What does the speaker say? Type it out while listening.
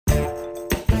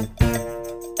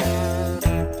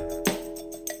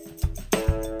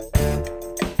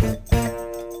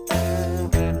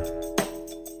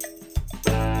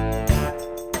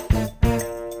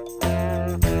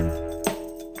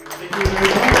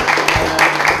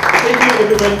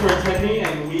everybody for attending,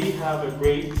 and we have a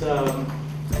great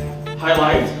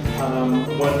highlight,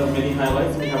 one of many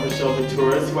highlights. We have Michelle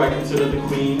Victorious, who I consider the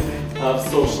queen of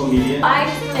social media. I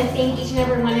just want to thank each and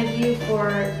every one of you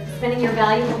for spending your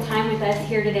valuable time with us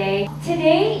here today.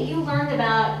 Today you learned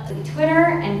about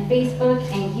Twitter and Facebook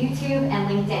and YouTube and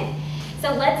LinkedIn.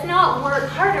 So let's not work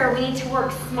harder, we need to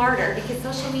work smarter, because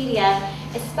social media,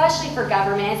 especially for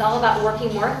government, is all about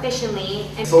working more efficiently.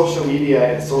 And social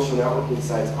media and social networking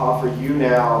sites offer you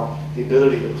now the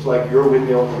ability to plug your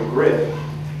windmill to the grid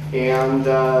and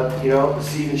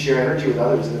receive and share energy with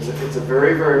others. And it's a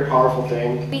very, very powerful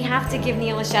thing. We have to give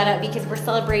Neil a shout out because we're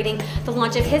celebrating the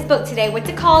launch of his book today. What's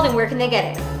it called and where can they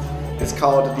get it? It's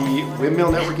called The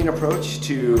Windmill Networking Approach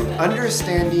to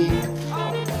Understanding,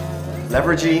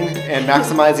 Leveraging, and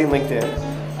Maximizing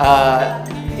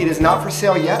LinkedIn. It is not for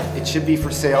sale yet. It should be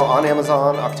for sale on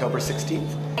Amazon October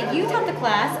 16th. You taught the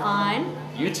class on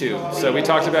YouTube. So we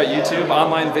talked about YouTube,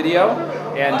 online video,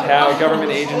 and how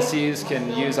government agencies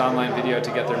can use online video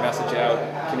to get their message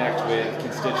out, connect with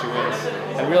constituents,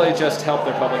 and really just help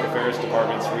their public affairs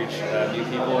departments reach new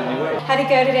people in new ways. How'd it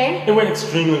go today? It went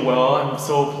extremely well. I'm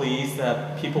so pleased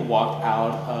that people walked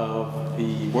out of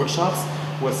the workshops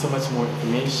with so much more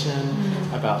information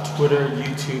about Twitter,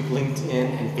 YouTube, LinkedIn,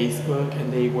 and Facebook,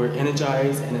 and they were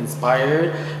energized and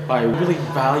inspired by really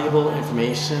valuable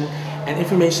information and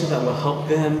information that will help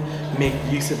them make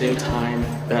use of their time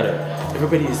better.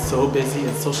 Everybody is so busy,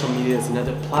 and social media is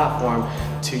another platform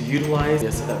to utilize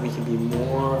so that we can be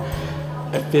more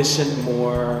efficient,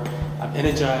 more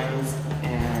energized,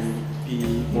 and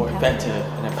be more effective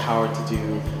and empowered to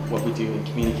do what we do in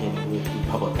communicating with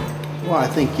the public. Well, I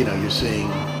think you're seeing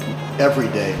every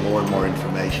day more and more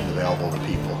information available to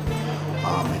people.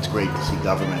 It's great to see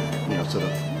government, sort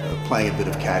of playing a bit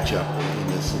of catch up in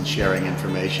this and sharing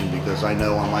information, because I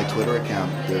know on my Twitter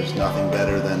account there's nothing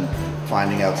better than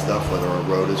finding out stuff, whether a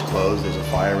road is closed, there's a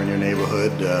fire in your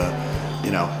neighborhood.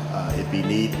 It'd be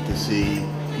neat to see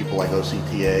people like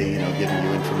OCTA, giving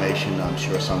you information. I'm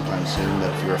sure sometime soon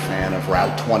that if you're a fan of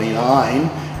Route 29,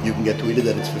 you can get tweeted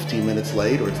that it's 15 minutes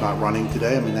late or it's not running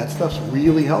today. I mean, that stuff's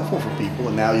really helpful for people,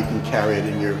 and now you can carry it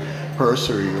in your purse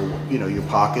or your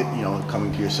pocket,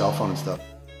 coming to your cell phone and stuff.